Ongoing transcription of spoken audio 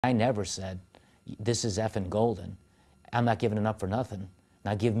I never said, this is effing golden. I'm not giving it up for nothing.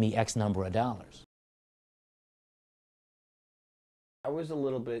 Now give me X number of dollars. I was a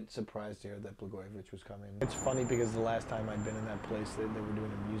little bit surprised to hear that Blagojevich was coming. It's funny because the last time I'd been in that place, they were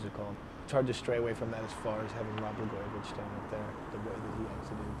doing a musical. It's hard to stray away from that as far as having Rob Blagojevich standing up there, the way that he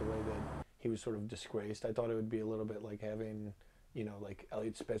exited, the way that he was sort of disgraced. I thought it would be a little bit like having, you know, like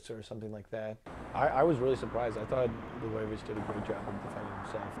Elliot Spitzer or something like that. I was really surprised. I thought Blagojevich did a great job of defending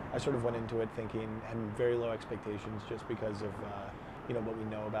himself. I sort of went into it thinking, having very low expectations just because of you know, what we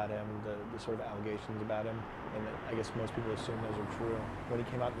know about him, the sort of allegations about him, and I guess most people assume those are true. When he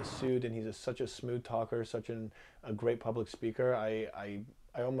came out in the suit, and he's such a smooth talker, such a great public speaker, I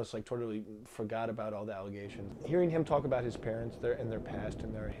almost like totally forgot about all the allegations. Hearing him talk about his parents and their past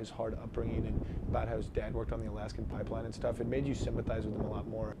and his hard upbringing and about how his dad worked on the Alaskan pipeline and stuff, it made you sympathize with him a lot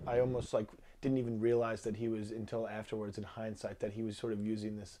more. I almost like didn't even realize that he was, until afterwards in hindsight, that he was sort of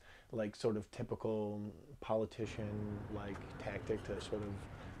using this like sort of typical politician like tactic to sort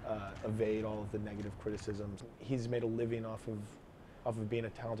of evade all of the negative criticisms. He's made a living off of being a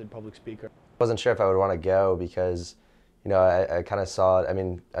talented public speaker. I wasn't sure if I would want to go because, you know, I kind of saw it. I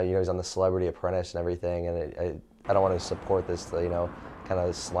mean, you know, he's on the Celebrity Apprentice and everything, and I don't want to support this, you know, kind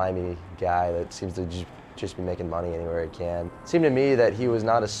of slimy guy that seems to just be making money anywhere he can. It seemed to me that he was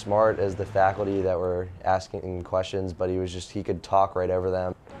not as smart as the faculty that were asking questions, but he could talk right over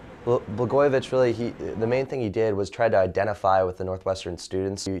them. Blagojevich really, the main thing he did was try to identify with the Northwestern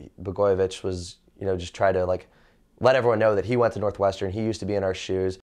students. Blagojevich was, you know, just try to like let everyone know that he went to Northwestern, he used to be in our shoes.